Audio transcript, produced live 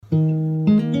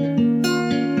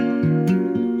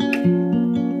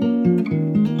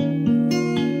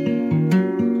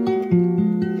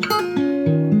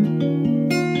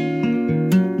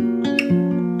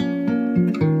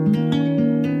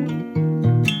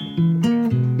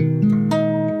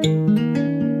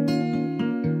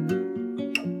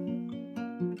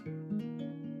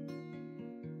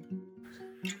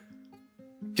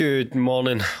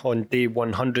morning on day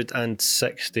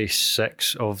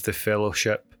 166 of the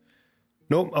fellowship.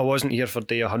 Nope, I wasn't here for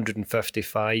day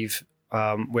 155.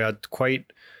 We had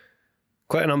quite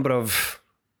a number of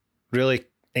really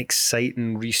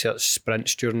exciting research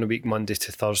sprints during the week, Monday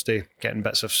to Thursday, getting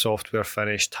bits of software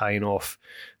finished, tying off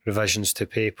revisions to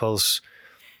papers.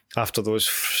 After those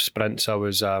sprints, I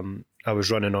was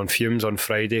running on fumes on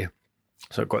Friday,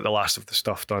 so I got the last of the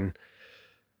stuff done.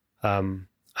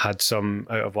 Had some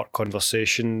out of work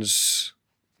conversations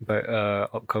about an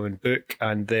upcoming book,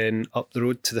 and then up the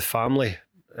road to the family.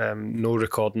 No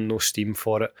recording, no steam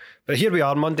for it. But here we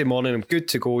are, Monday morning. I'm good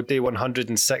to go, day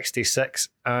 166.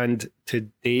 And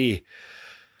today,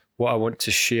 what I want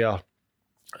to share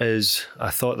is a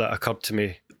thought that occurred to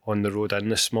me on the road in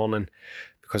this morning,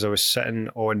 because I was sitting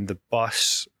on the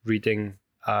bus reading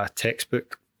a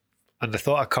textbook, and the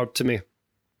thought occurred to me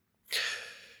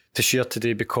to share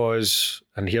today because,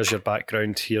 and here's your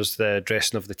background, here's the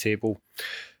dressing of the table.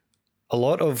 A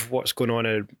lot of what's going on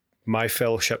in my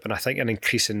fellowship, and I think an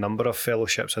increasing number of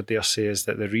fellowships, I dare say, is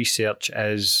that the research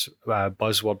is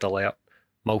buzzword alert,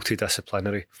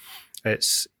 multidisciplinary.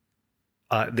 It's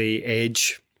at the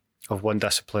edge of one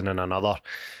discipline and another,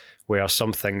 where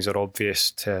some things are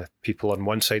obvious to people on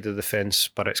one side of the fence,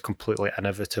 but it's completely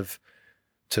innovative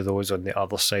to those on the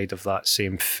other side of that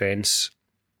same fence.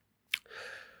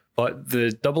 But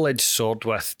the double-edged sword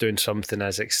with doing something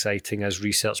as exciting as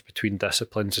research between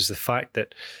disciplines is the fact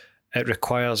that it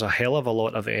requires a hell of a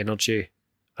lot of energy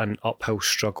and uphill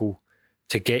struggle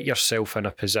to get yourself in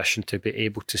a position to be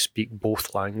able to speak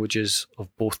both languages of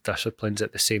both disciplines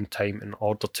at the same time in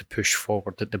order to push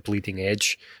forward at the bleeding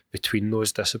edge between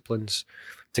those disciplines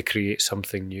to create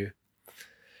something new.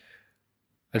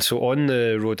 And so on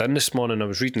the road in this morning, I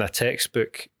was reading a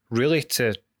textbook really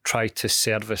to try to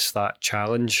service that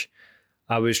challenge.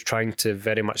 I was trying to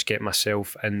very much get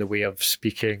myself in the way of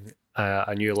speaking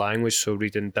a new language, so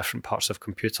reading different parts of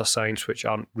computer science, which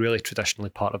aren't really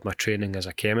traditionally part of my training as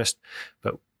a chemist,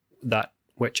 but that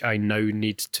which I now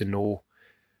need to know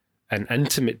in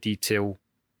intimate detail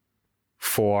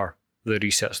for the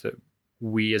research that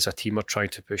we as a team are trying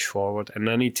to push forward. And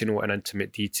I need to know in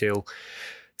intimate detail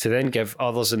to then give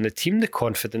others in the team the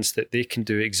confidence that they can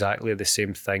do exactly the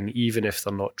same thing, even if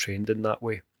they're not trained in that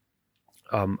way.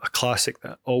 A classic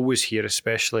that I always hear,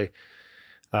 especially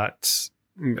at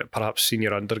perhaps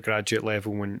senior undergraduate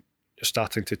level, when you're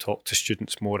starting to talk to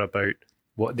students more about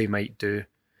what they might do.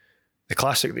 The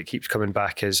classic that keeps coming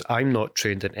back is, I'm not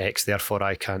trained in X, therefore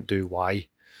I can't do Y.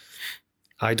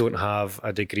 I don't have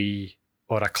a degree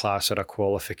or a class or a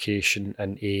qualification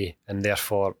in A, and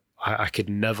therefore I could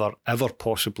never, ever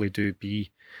possibly do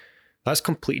B. That's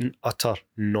complete and utter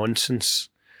nonsense.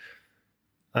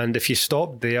 And if you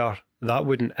stopped there, that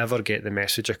wouldn't ever get the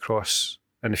message across.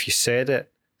 And if you said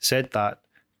that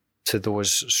to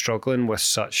those struggling with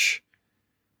such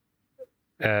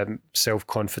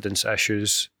self-confidence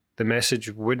issues, the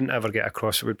message wouldn't ever get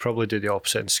across. It would probably do the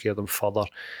opposite and scare them further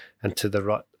into the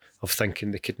rut of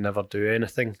thinking they could never do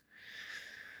anything.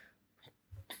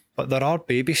 But there are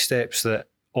baby steps that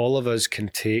all of us can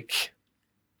take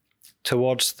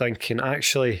towards thinking,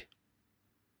 actually,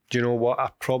 do you know what? I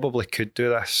probably could do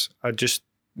this. I just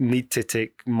need to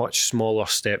take much smaller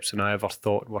steps than I ever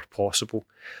thought were possible.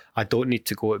 I don't need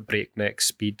to go at breakneck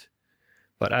speed.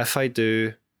 But if I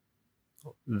do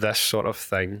this sort of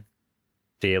thing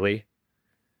daily,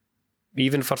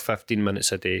 even for 15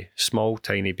 minutes a day, small,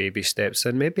 tiny baby steps,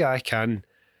 then maybe I can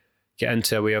get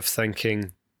into a way of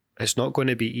thinking, it's not going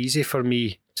to be easy for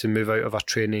me to move out of a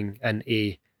training in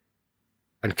A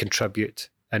and contribute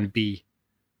in B.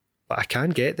 But I can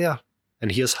get there,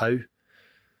 and here's how.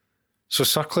 So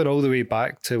circling all the way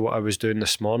back to what I was doing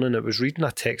this morning, it was reading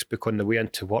a textbook on the way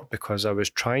into work because I was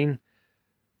trying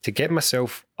to get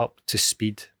myself up to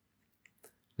speed.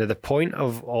 Now, the point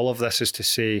of all of this is to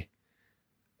say,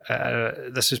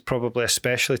 this is probably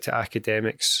especially to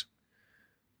academics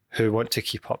who want to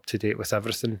keep up to date with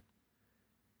everything.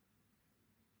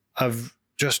 I've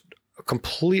just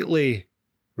completely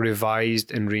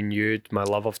revised and renewed my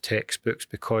love of textbooks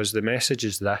because the message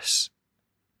is this: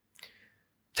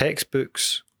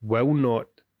 textbooks will not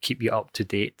keep you up to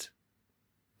date,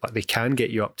 but they can get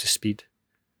you up to speed.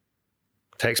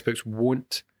 Textbooks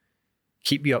won't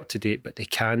keep you up to date, but they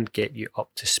can get you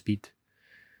up to speed.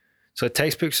 So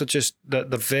textbooks are just, they're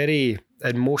very,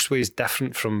 in most ways,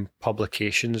 different from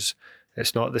publications.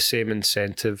 It's not the same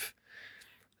incentive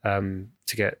to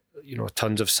get,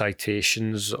 tons of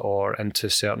citations or into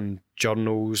certain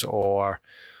journals or,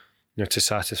 to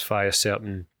satisfy a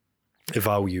certain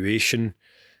evaluation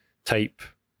type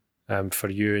for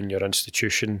you and your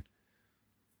institution.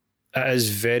 it is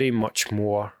very much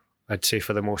more, I'd say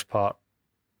for the most part,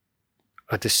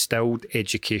 a distilled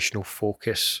educational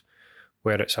focus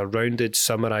where it's a rounded,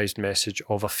 summarised message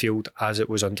of a field as it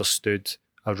was understood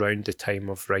around the time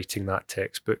of writing that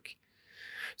textbook.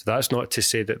 So that's not to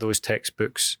say that those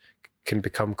textbooks can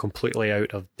become completely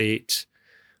out of date,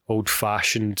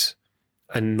 old-fashioned,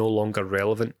 and no longer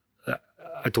relevant.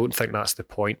 I don't think that's the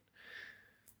point.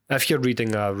 If you're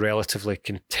reading a relatively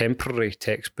contemporary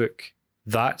textbook,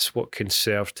 that's what can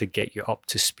serve to get you up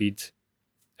to speed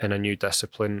in a new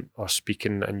discipline or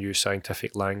speaking a new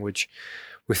scientific language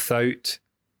without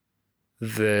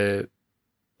the,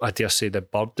 I dare say, the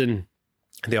burden,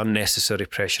 the unnecessary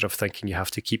pressure of thinking you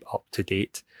have to keep up to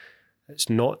date. It's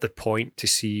not the point to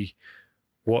see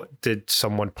what did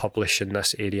someone publish in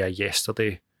this area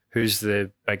yesterday, who's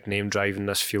the big name driving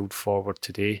this field forward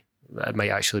today. It might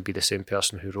actually be the same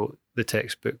person who wrote the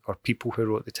textbook or people who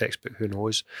wrote the textbook, who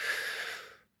knows.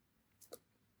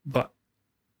 But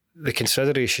the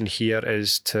consideration here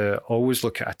is to always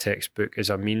look at a textbook as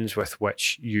a means with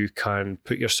which you can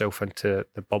put yourself into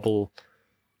the bubble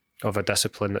of a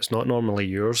discipline that's not normally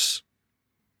yours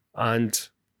and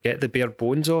get the bare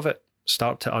bones of it.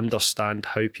 Start to understand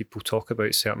how people talk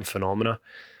about certain phenomena,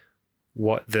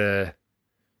 what the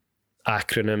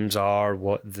acronyms are,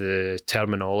 what the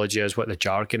terminology is, what the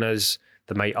jargon is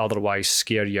that might otherwise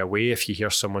scare you away if you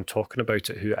hear someone talking about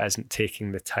it who isn't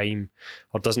taking the time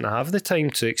or doesn't have the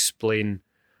time to explain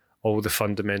all the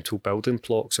fundamental building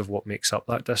blocks of what makes up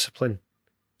that discipline.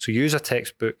 So use a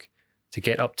textbook to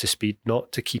get up to speed,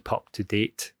 not to keep up to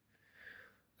date.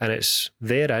 And it's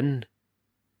therein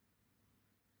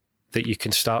that you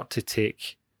can start to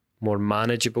take more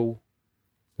manageable,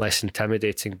 less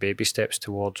intimidating baby steps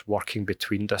towards working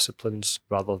between disciplines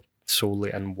rather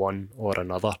solely in one or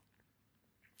another.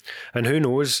 And who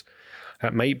knows,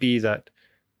 it might be that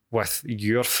with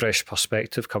your fresh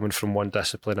perspective coming from one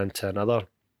discipline into another,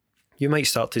 you might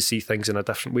start to see things in a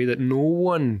different way that no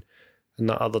one in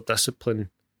that other discipline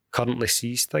currently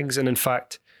sees things. And in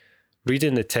fact,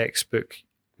 reading the textbook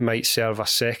might serve a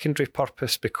secondary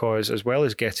purpose because as well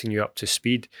as getting you up to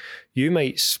speed, you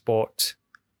might spot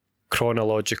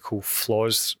chronological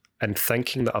flaws in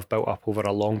thinking that have built up over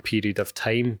a long period of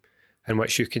time in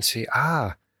which you can say,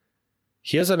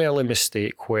 here's an early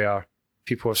mistake where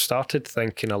people have started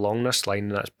thinking along this line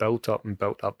and it's built up and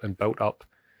built up and built up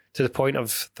to the point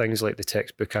of things like the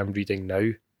textbook I'm reading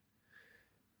now.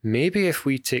 Maybe if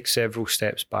we take several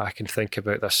steps back and think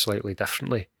about this slightly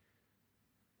differently,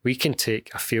 we can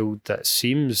take a field that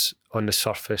seems on the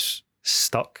surface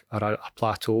stuck or a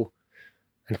plateau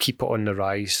and keep it on the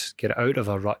rise, get it out of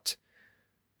a rut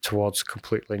towards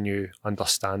completely new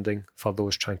understanding for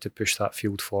those trying to push that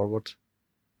field forward.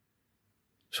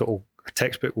 So a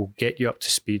textbook will get you up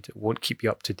to speed, it won't keep you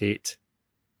up to date,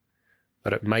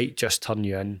 but it might just turn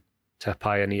you in to a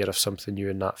pioneer of something new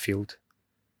in that field.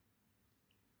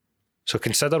 So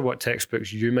consider what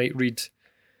textbooks you might read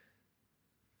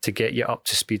to get you up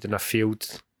to speed in a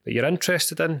field that you're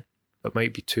interested in, but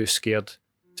might be too scared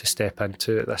to step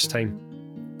into at this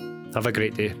time. Have a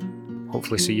great day.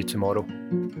 Hopefully see you tomorrow.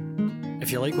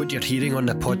 If you like what you're hearing on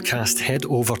the podcast, head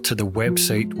over to the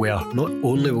website where not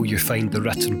only will you find the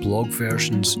written blog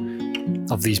versions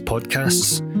of these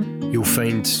podcasts, you'll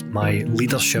find my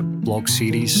leadership blog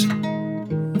series,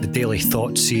 the Daily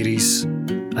Thought series,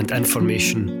 and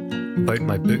information about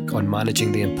my book on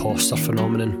managing the imposter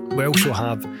phenomenon. We also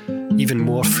have even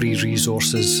more free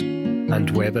resources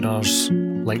and webinars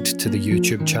linked to the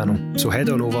YouTube channel. So head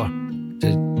on over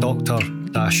to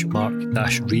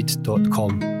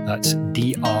dr-mark-reid.com. That's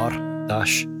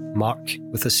dr-mark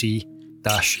with a C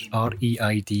 -reid.com.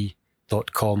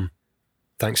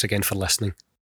 Thanks again for listening.